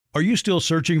Are you still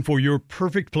searching for your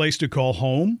perfect place to call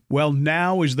home? Well,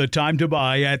 now is the time to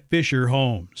buy at Fisher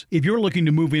Homes. If you're looking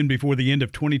to move in before the end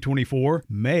of 2024,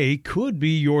 May could be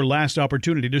your last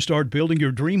opportunity to start building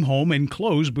your dream home and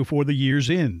close before the year's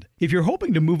end. If you're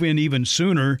hoping to move in even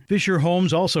sooner, Fisher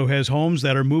Homes also has homes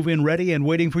that are move-in ready and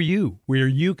waiting for you, where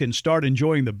you can start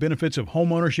enjoying the benefits of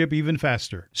homeownership even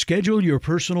faster. Schedule your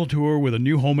personal tour with a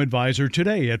new home advisor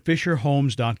today at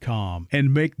FisherHomes.com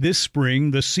and make this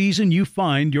spring the season you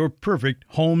find your perfect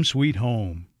home sweet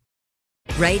home.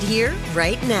 Right here,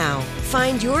 right now.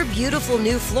 Find your beautiful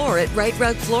new floor at Right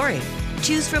Rug Flooring.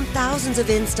 Choose from thousands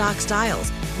of in-stock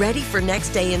styles, ready for next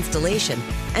day installation,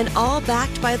 and all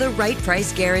backed by the right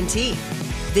price guarantee.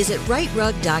 Visit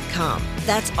rightrug.com.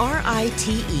 That's RITERUG.com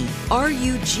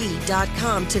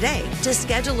today to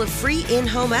schedule a free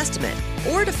in-home estimate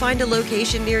or to find a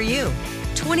location near you.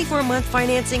 24-month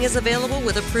financing is available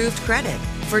with approved credit.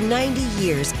 For 90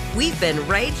 years, we've been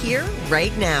right here,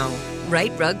 right now.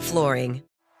 Right Rug Flooring.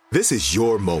 This is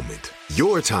your moment,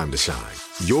 your time to shine,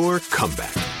 your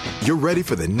comeback. You're ready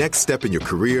for the next step in your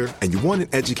career, and you want an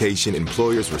education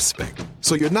employers respect.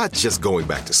 So you're not just going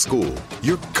back to school,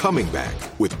 you're coming back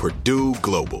with Purdue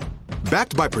Global.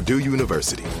 Backed by Purdue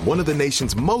University, one of the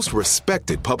nation's most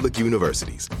respected public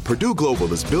universities, Purdue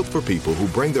Global is built for people who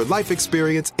bring their life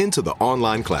experience into the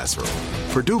online classroom.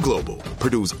 Purdue Global,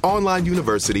 Purdue's online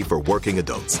university for working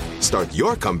adults. Start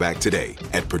your comeback today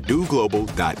at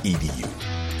purdueglobal.edu.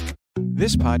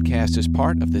 This podcast is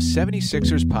part of the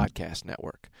 76ers Podcast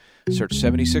Network. Search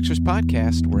 76ers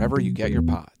Podcast wherever you get your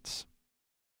pods.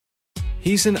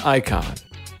 He's an icon,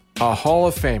 a Hall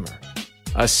of Famer,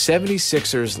 a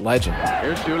 76ers legend.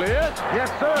 Here's Julius. Yes,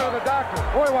 sir, the doctor.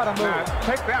 Boy, what a move.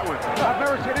 Take that one. I've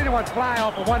never seen anyone fly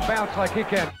off of one bounce like he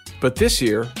can. But this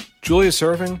year, Julius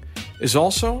Erving is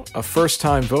also a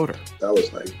first-time voter. I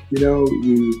was like,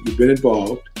 you've been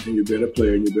involved, and you've been a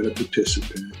player, and you've been a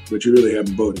participant, but you really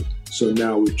haven't voted. So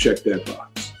now we've checked that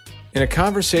box. In a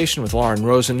conversation with Lauren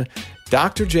Rosen,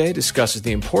 Dr. J discusses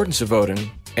the importance of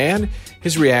voting and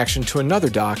his reaction to another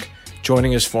doc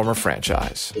joining his former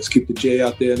franchise. Let's keep the J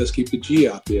out there, let's keep the G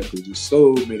out there, because there's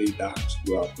so many docs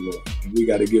throughout the world, and we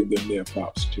got to give them their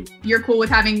props too. You're cool with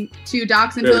having two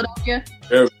docs in Philadelphia?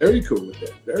 Very cool with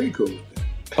that. Very cool with that.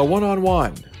 A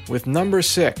one-on-one with number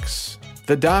 6,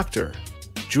 the doctor,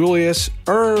 Julius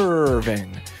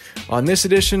Erving, on this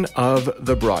edition of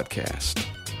the BroadCast.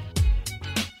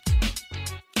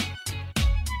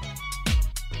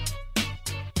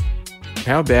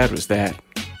 How bad was that?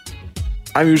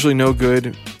 I'm usually no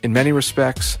good in many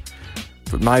respects,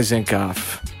 but my zinc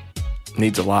off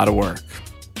needs a lot of work.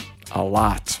 A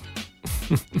lot.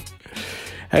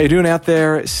 How you doing out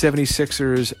there,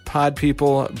 76ers pod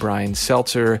people? Brian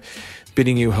Seltzer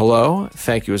bidding you hello.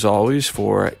 Thank you as always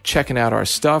for checking out our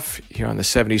stuff here on the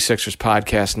 76ers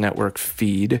Podcast Network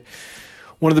feed.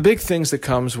 One of the big things that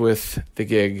comes with the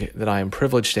gig that I am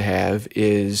privileged to have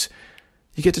is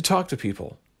you get to talk to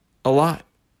people a lot,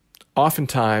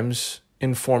 oftentimes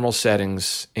in formal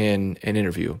settings in an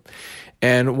interview.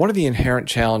 And one of the inherent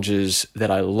challenges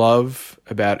that I love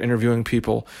about interviewing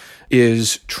people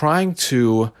is trying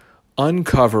to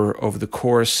uncover over the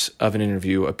course of an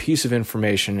interview a piece of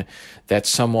information that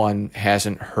someone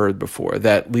hasn't heard before,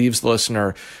 that leaves the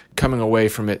listener coming away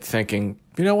from it thinking,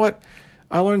 you know what,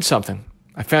 I learned something.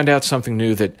 I found out something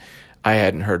new that I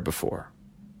hadn't heard before.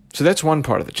 So that's one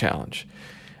part of the challenge.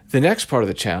 The next part of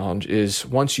the challenge is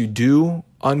once you do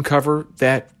uncover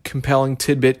that compelling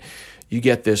tidbit, you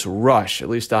get this rush, at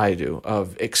least I do,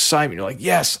 of excitement. You're like,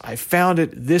 yes, I found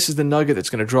it. This is the nugget that's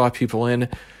going to draw people in.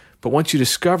 But once you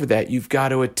discover that, you've got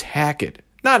to attack it.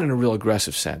 Not in a real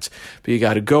aggressive sense, but you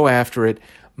got to go after it,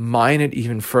 mine it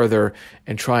even further,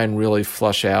 and try and really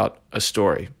flush out a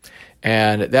story.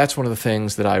 And that's one of the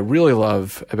things that I really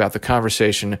love about the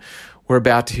conversation we're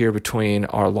about to hear between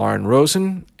our Lauren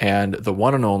Rosen and the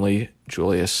one and only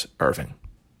Julius Erving.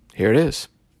 Here it is.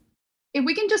 If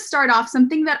we can just start off,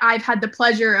 something that I've had the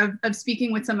pleasure of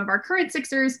speaking with some of our current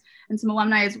Sixers and some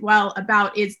alumni as well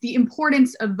about is the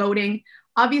importance of voting.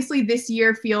 Obviously, this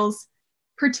year feels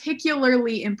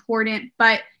particularly important,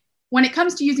 but when it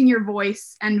comes to using your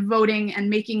voice and voting and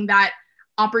making that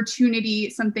opportunity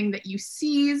something that you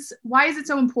seize, why is it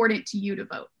so important to you to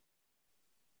vote?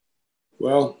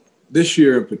 Well, this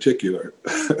year in particular,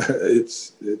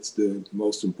 it's the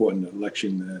most important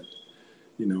election that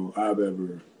I've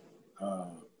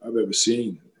ever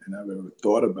seen and I've ever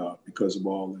thought about because of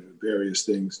all the various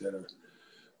things that are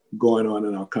going on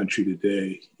in our country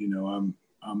today.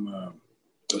 I'm a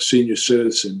senior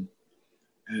citizen,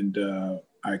 and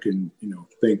I can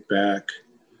think back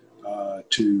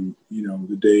to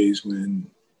the days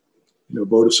when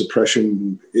voter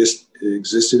suppression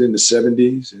existed in the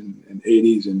 70s and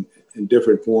 80s and in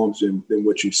different forms than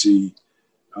what you see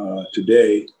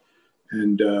today.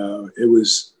 And it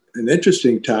was an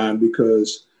interesting time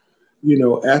because,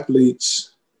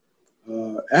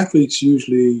 athletes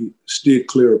usually steered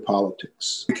clear of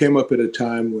politics. It came up at a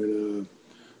time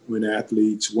when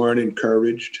athletes weren't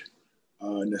encouraged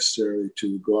necessarily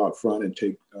to go out front and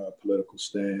take political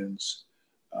stands.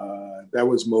 That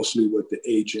was mostly what the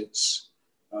agents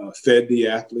fed the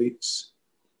athletes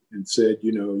and said,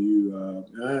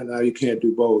 now you can't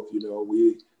do both.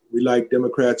 We like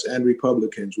Democrats and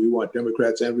Republicans. We want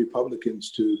Democrats and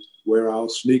Republicans to wear our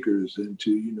sneakers and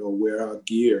to, wear our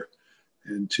gear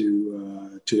and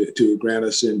to grant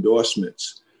us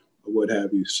endorsements or what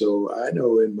have you. So I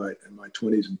know in my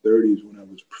 20s and 30s when I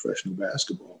was a professional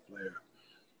basketball player,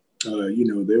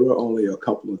 there were only a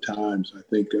couple of times. I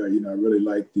think, I really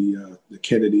liked the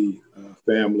Kennedy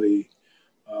family.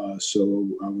 So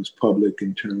I was public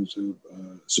in terms of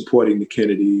supporting the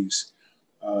Kennedys.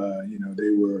 They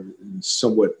were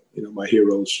somewhat, my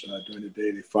heroes during the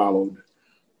day. They followed,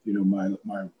 my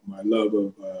love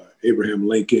of Abraham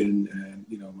Lincoln and,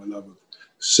 my love of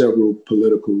several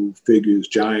political figures,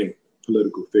 giant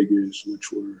political figures,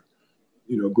 which were,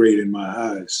 great in my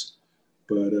eyes.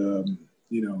 But,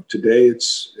 today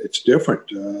it's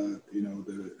different.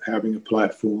 Having a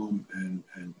platform and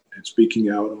speaking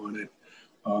out on it,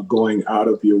 going out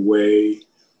of your way,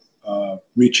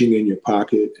 reaching in your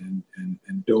pocket and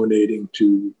donating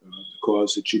to the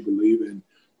cause that you believe in.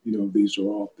 These are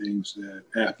all things that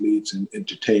athletes and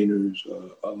entertainers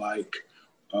alike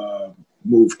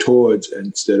move towards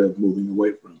instead of moving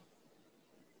away from.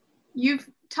 You've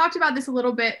talked about this a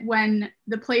little bit when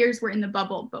the players were in the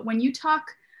bubble, but when you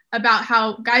talk about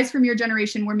how guys from your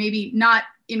generation were maybe not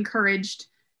encouraged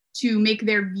to make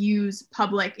their views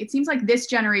public, it seems like this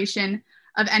generation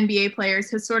of NBA players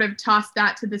has sort of tossed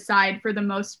that to the side for the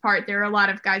most part. There are a lot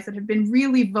of guys that have been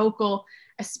really vocal,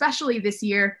 especially this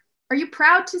year. Are you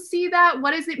proud to see that?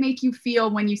 What does it make you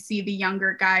feel when you see the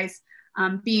younger guys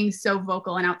being so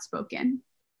vocal and outspoken?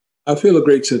 I feel a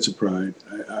great sense of pride.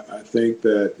 I think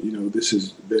that, this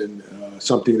has been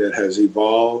something that has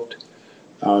evolved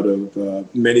out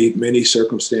of many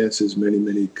circumstances,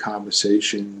 many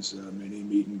conversations, many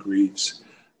meet and greets,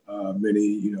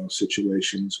 many,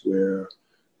 situations where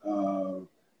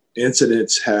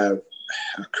incidents have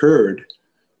occurred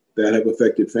that have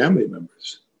affected family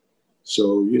members.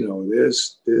 So,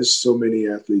 there's so many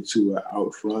athletes who are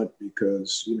out front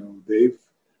because,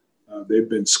 they've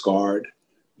been scarred,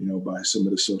 by some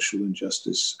of the social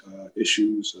injustice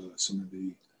issues, some of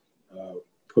the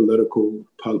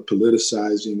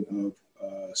politicizing of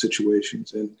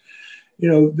situations. And,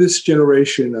 this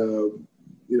generation,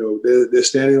 they're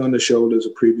standing on the shoulders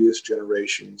of previous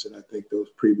generations. And I think those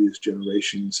previous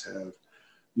generations have,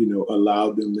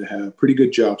 allowed them to have pretty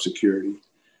good job security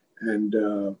and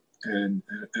a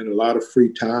lot of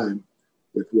free time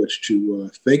with which to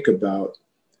think about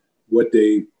what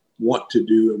they want to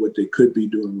do and what they could be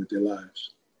doing with their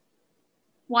lives.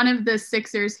 One of the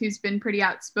Sixers who's been pretty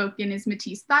outspoken is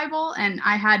Matisse Thybulle, and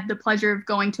I had the pleasure of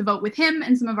going to vote with him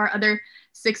and some of our other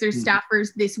Sixers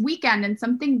staffers this weekend, and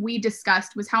something we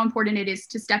discussed was how important it is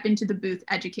to step into the booth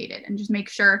educated and just make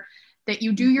sure that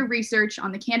you do your research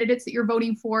on the candidates that you're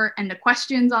voting for and the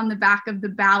questions on the back of the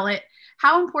ballot.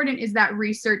 How important is that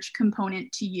research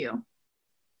component to you?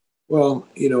 Well,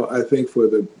 I think for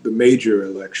the major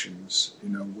elections,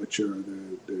 which are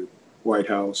the White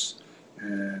House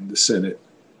and the Senate,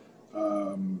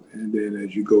 and then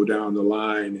as you go down the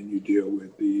line and you deal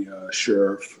with the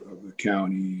sheriff of the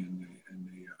county and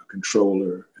the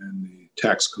controller and the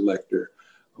tax collector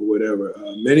or whatever,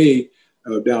 many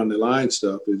down the line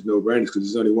stuff is no brainers because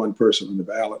there's only one person on the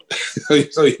ballot.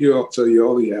 so you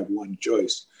only have one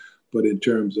choice. But in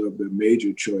terms of the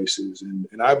major choices, and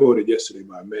I voted yesterday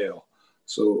by mail,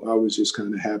 so I was just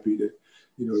kind of happy to,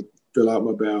 fill out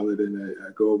my ballot, and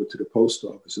I go over to the post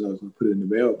office, and I was going to put it in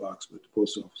the mailbox, but the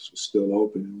post office was still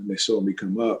open. And when they saw me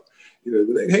come up, they're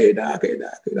like, hey, Doc,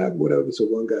 whatever. So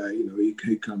one guy,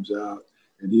 he comes out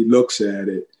and he looks at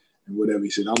it and whatever. He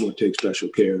said, I'm going to take special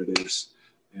care of this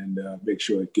and make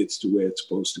sure it gets to where it's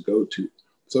supposed to go to.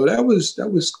 So that was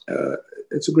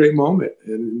it's a great moment,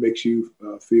 and it makes you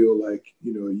feel like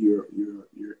you're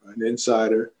an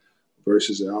insider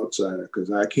versus an outsider.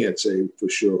 Because I can't say for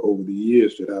sure over the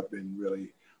years that I've been really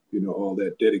all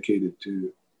that dedicated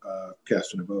to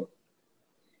casting a vote.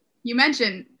 You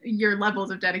mentioned your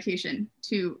levels of dedication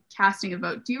to casting a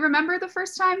vote. Do you remember the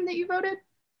first time that you voted?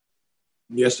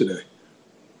 Yesterday.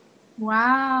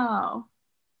 Wow.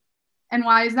 And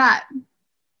why is that?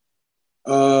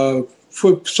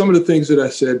 For some of the things that I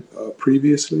said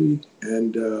previously,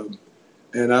 and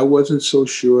I wasn't so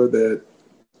sure that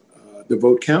the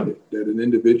vote counted, that an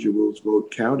individual's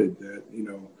vote counted, that,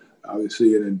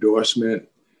 obviously an endorsement,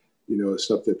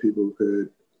 stuff that people could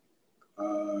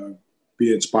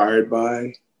be inspired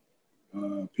by,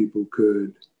 people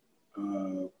could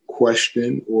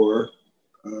question or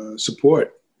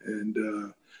support.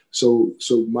 And so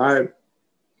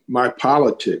my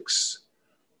politics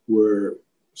were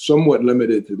somewhat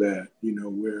limited to that,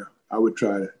 where I would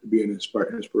try to be an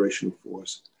inspirational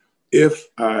force. If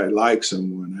I like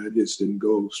someone, I just didn't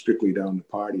go strictly down the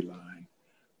party line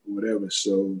or whatever.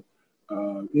 So,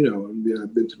 I've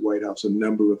been to the White House a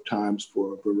number of times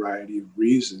for a variety of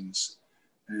reasons.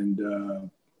 And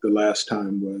the last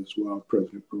time was while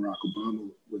President Barack Obama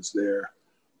was there,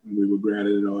 and we were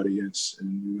granted an audience, and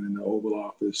we were in the Oval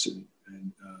Office, and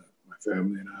my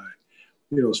family and I,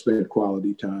 spent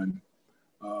quality time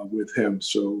with him.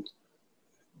 So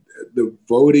the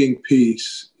voting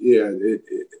piece, it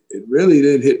really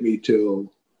didn't hit me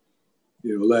till,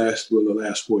 the last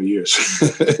 4 years.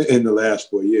 In the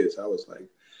last 4 years, I was like,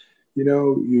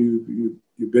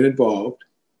 you've been involved,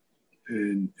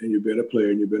 and you've been a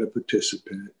player, and you've been a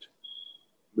participant,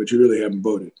 but you really haven't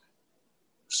voted.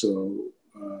 So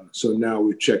now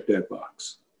we've checked that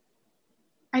box.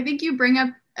 I think you bring up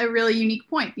a really unique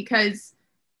point, because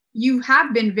you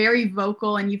have been very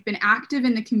vocal and you've been active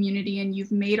in the community and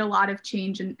you've made a lot of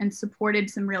change and supported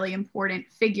some really important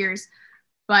figures.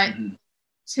 But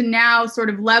to now sort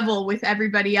of level with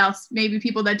everybody else, maybe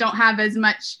people that don't have as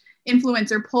much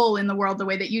influence or pull in the world the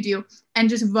way that you do, and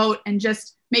just vote and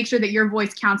just make sure that your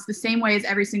voice counts the same way as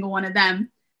every single one of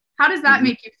them. How does that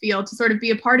make you feel, to sort of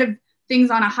be a part of things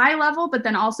on a high level, but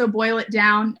then also boil it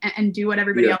down and do what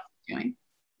everybody else is doing?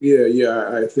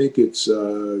 Yeah. I think it's,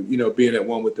 being at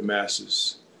one with the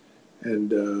masses.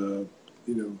 And,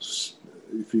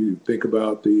 if you think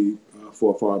about the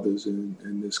forefathers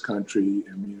in this country,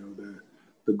 and,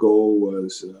 the goal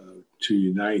was to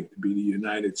unite, to be the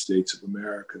United States of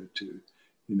America, to,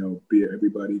 be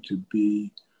everybody to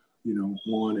be,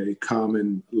 on a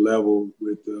common level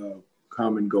with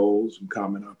common goals and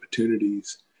common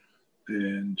opportunities.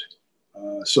 And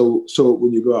so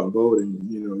when you go out and vote,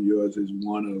 and yours is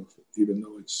one of, even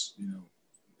though it's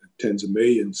tens of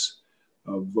millions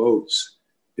of votes,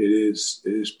 it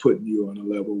is putting you on a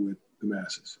level with the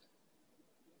masses.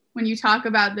 When you talk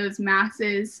about those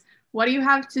masses, what do you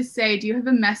have to say? Do you have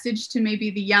a message to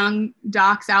maybe the young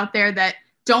docs out there that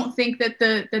don't think that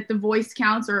the voice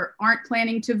counts or aren't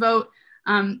planning to vote?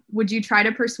 Would you try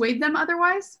to persuade them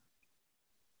otherwise?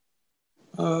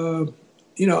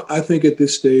 I think at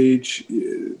this stage,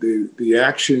 the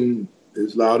action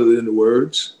is louder than the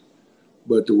words,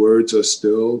 but the words are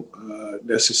still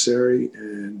necessary.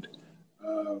 And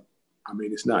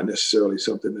it's not necessarily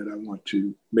something that I want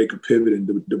to make a pivot and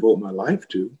devote my life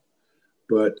to,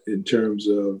 but in terms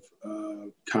of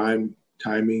timing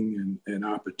and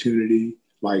opportunity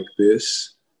like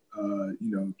this,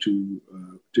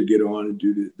 to get on and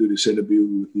do this interview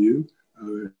with you,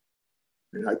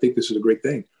 and I think this is a great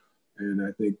thing. And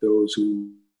I think those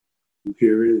who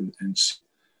hear it and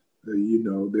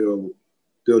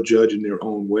they'll judge in their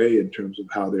own way in terms of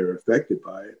how they're affected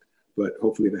by it, but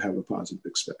hopefully to have a positive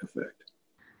effect.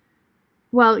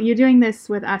 Well, you doing this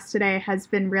with us today has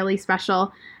been really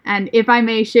special. And if I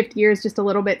may shift gears just a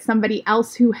little bit, somebody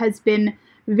else who has been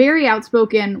very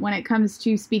outspoken when it comes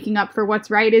to speaking up for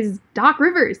what's right is Doc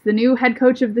Rivers, the new head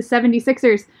coach of the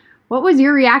 76ers. What was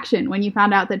your reaction when you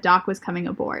found out that Doc was coming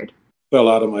aboard? Fell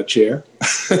out of my chair.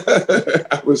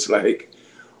 I was like,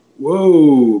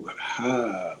 whoa,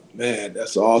 man,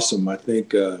 that's awesome. I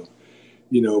think, for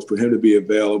him to be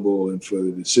available and for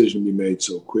the decision to be made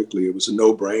so quickly, it was a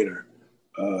no-brainer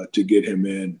to get him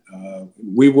in.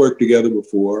 We worked together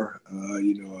before.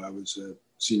 I was a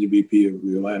senior VP of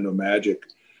the Orlando Magic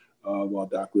while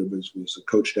Doc Rivers was a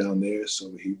coach down there.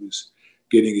 So he was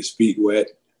getting his feet wet.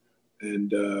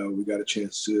 And we got a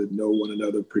chance to know one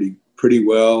another pretty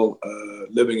well,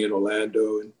 living in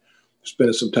Orlando and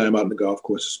spending some time out on the golf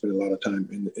course, spending a lot of time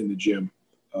in the gym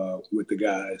with the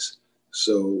guys.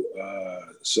 So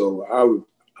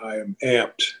I am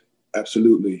amped,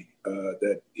 absolutely,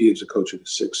 that he is a coach of the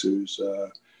Sixers.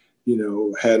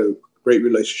 Had a great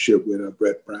relationship with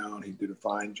Brett Brown. He did a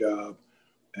fine job,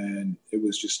 and it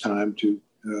was just time to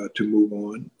move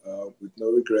on with no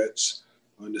regrets,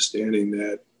 understanding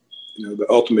that the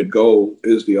ultimate goal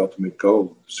is the ultimate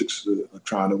goal. Sixers are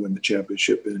trying to win the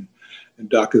championship, and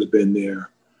Doc has been there.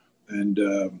 And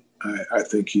I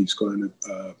think he's going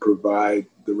to provide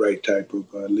the right type of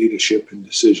leadership and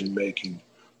decision-making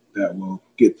that will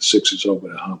get the Sixers over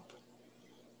the hump.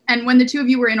 And when the two of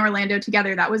you were in Orlando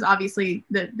together, that was obviously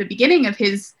the beginning of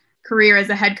his career as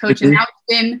a head coach. And now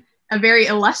it's been a very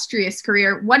illustrious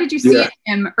career. What did you see in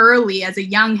him early as a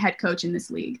young head coach in this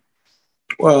league?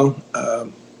 Well, a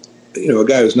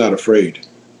guy who's not afraid.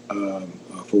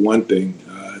 For one thing,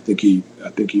 I think he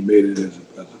made it as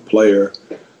a player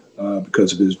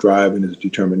because of his drive and his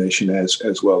determination,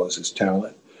 as well as his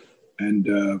talent, and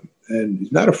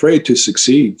he's not afraid to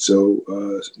succeed. So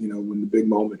when the big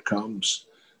moment comes,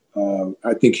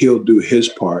 I think he'll do his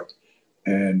part,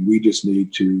 and we just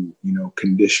need to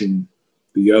condition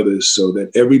the others so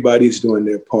that everybody's doing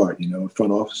their part. The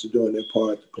front office is doing their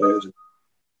part, the players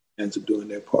ends up doing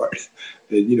their part,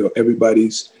 and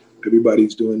everybody's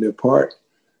doing their part,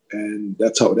 and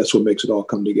that's what makes it all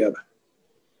come together.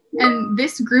 And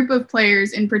this group of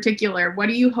players in particular, what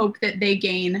do you hope that they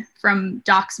gain from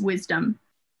Doc's wisdom?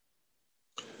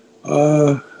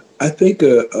 I think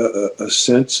a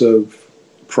sense of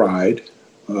pride,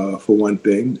 for one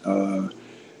thing.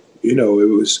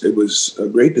 It was a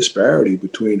great disparity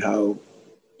between how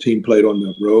team played on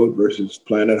the road versus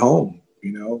playing at home.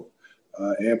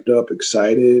 Amped up,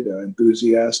 excited,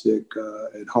 enthusiastic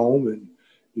at home, and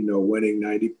winning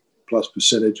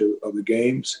 90+% of the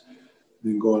games,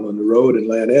 then going on the road and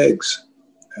laying eggs.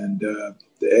 And the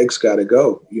eggs got to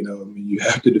go. You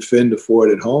have to defend the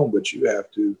fort at home, but you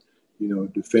have to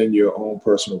defend your own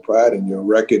personal pride and your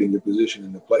record and your position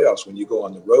in the playoffs when you go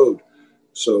on the road.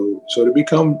 So to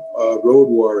become road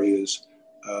warriors,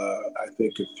 I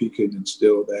think if he can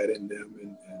instill that in them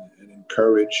and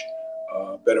encourage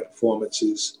better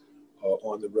performances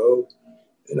on the road,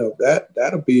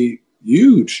 that'll be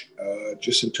huge,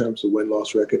 just in terms of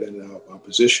win-loss record and our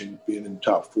position being in the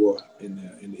top four in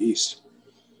the East.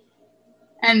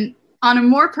 And on a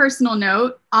more personal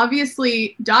note,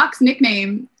 obviously Doc's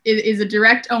nickname is a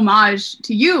direct homage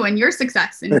to you and your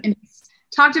success. And he's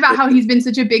talked about how he's been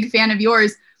such a big fan of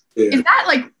yours. Yeah. Is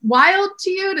that wild to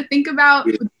you to think about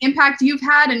the impact you've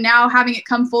had and now having it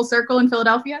come full circle in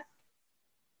Philadelphia?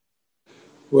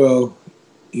 Well,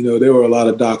 there were a lot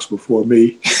of Docs before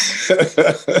me.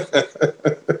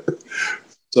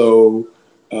 So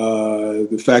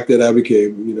the fact that I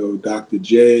became, Dr.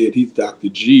 J and he's Dr.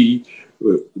 G,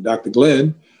 Dr.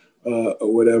 Glenn,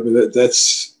 or whatever,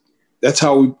 that's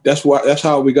how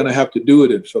we're going to have to do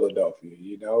it in Philadelphia.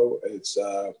 It's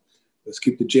let's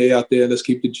keep the J out there, let's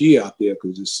keep the G out there,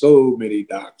 because there's so many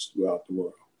Docs throughout the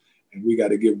world, and we got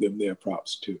to give them their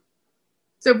props too.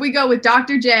 So if we go with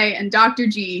Dr. J and Dr.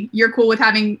 G, you're cool with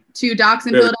having two Docs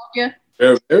in Philadelphia?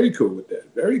 Very, very cool with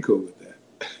that. Very cool with that.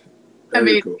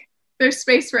 Very cool. There's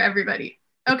space for everybody.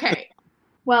 Okay.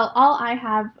 Well, all I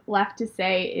have left to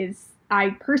say is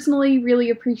I personally really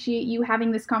appreciate you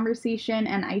having this conversation,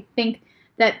 and I think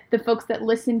that the folks that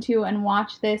listen to and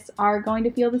watch this are going to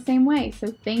feel the same way.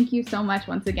 So thank you so much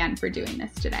once again for doing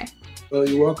this today. Well,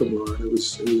 you're welcome, Laura. It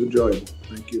was enjoyable.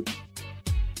 Thank you.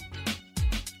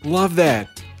 Love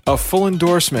that. A full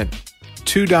endorsement.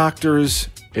 Two doctors.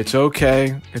 It's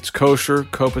okay. It's kosher,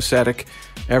 copacetic.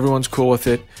 Everyone's cool with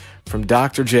it. From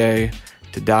Dr. J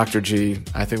to Dr. G,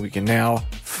 I think we can now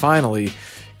finally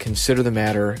consider the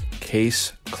matter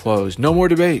case closed. No more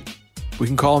debate. We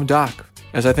can call him Doc,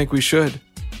 as I think we should.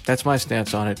 That's my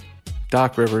stance on it.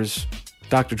 Doc Rivers,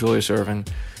 Dr. Julius Erving.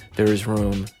 There is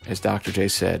room, as Dr. J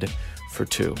said, for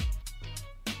two.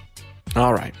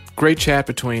 All right. Great chat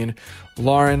between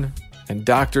Lauren and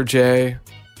Dr. J.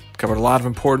 Covered a lot of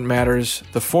important matters,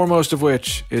 the foremost of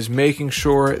which is making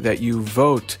sure that you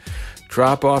vote.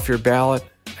 Drop off your ballot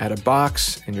at a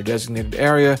box in your designated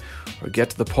area or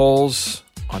get to the polls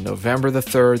on November the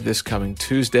 3rd, this coming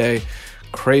Tuesday.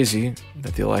 Crazy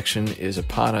that the election is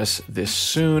upon us this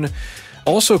soon.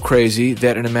 Also crazy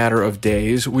that in a matter of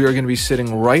days, we are going to be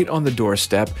sitting right on the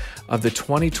doorstep of the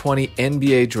 2020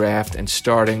 NBA draft, and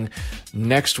starting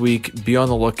next week, be on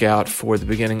the lookout for the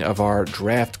beginning of our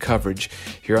draft coverage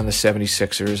here on the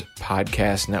 76ers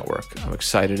Podcast Network. I'm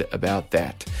excited about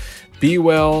that. Be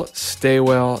well, stay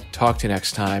well. Talk to you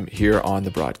next time here on the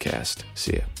BroadCast.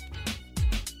 See ya.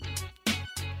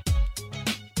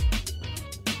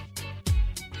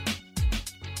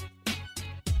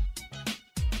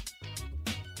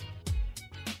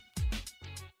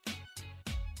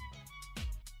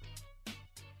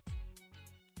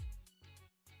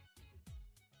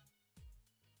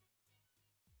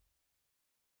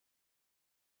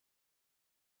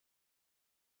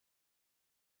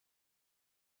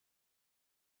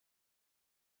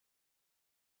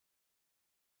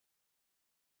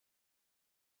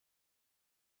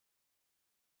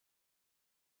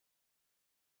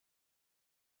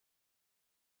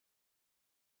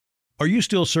 Are you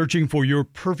still searching for your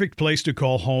perfect place to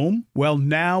call home? Well,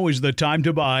 now is the time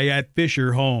to buy at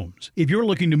Fisher Homes. If you're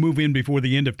looking to move in before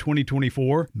the end of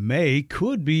 2024, May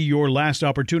could be your last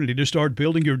opportunity to start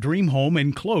building your dream home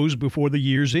and close before the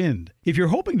year's end. If you're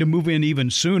hoping to move in even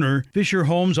sooner, Fisher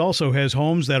Homes also has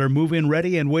homes that are move-in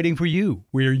ready and waiting for you,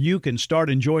 where you can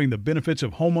start enjoying the benefits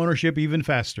of homeownership even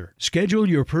faster. Schedule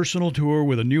your personal tour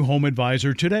with a new home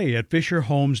advisor today at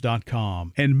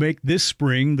FisherHomes.com and make this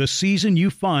spring the season you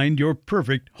find your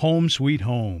perfect home sweet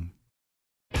home.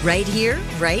 Right here,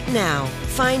 right now.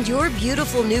 Find your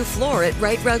beautiful new floor at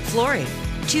Right Rug Flooring.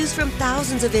 Choose from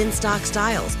thousands of in-stock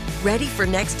styles, ready for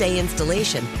next day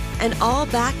installation, and all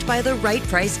backed by the right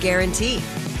price guarantee.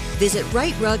 Visit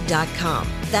rightrug.com.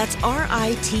 That's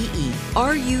RITERUG.com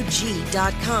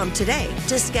today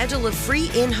to schedule a free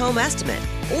in-home estimate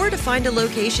or to find a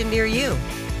location near you.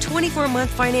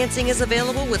 24-month financing is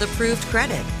available with approved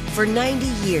credit. For 90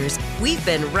 years, we've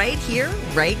been right here,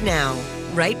 right now.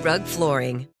 Right Rug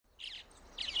Flooring.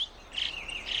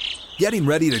 Getting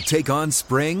ready to take on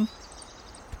spring?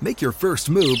 Make your first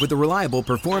move with the reliable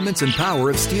performance and power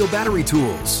of Steel battery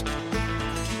tools.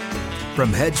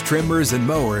 From hedge trimmers and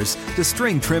mowers to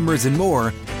string trimmers and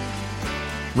more,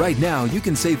 right now you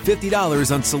can save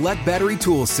 $50 on select battery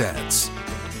tool sets.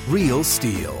 Real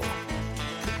Steel.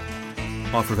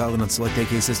 Offer valid on select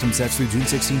AK system sets through June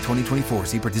 16, 2024.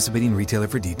 See participating retailer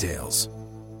for details.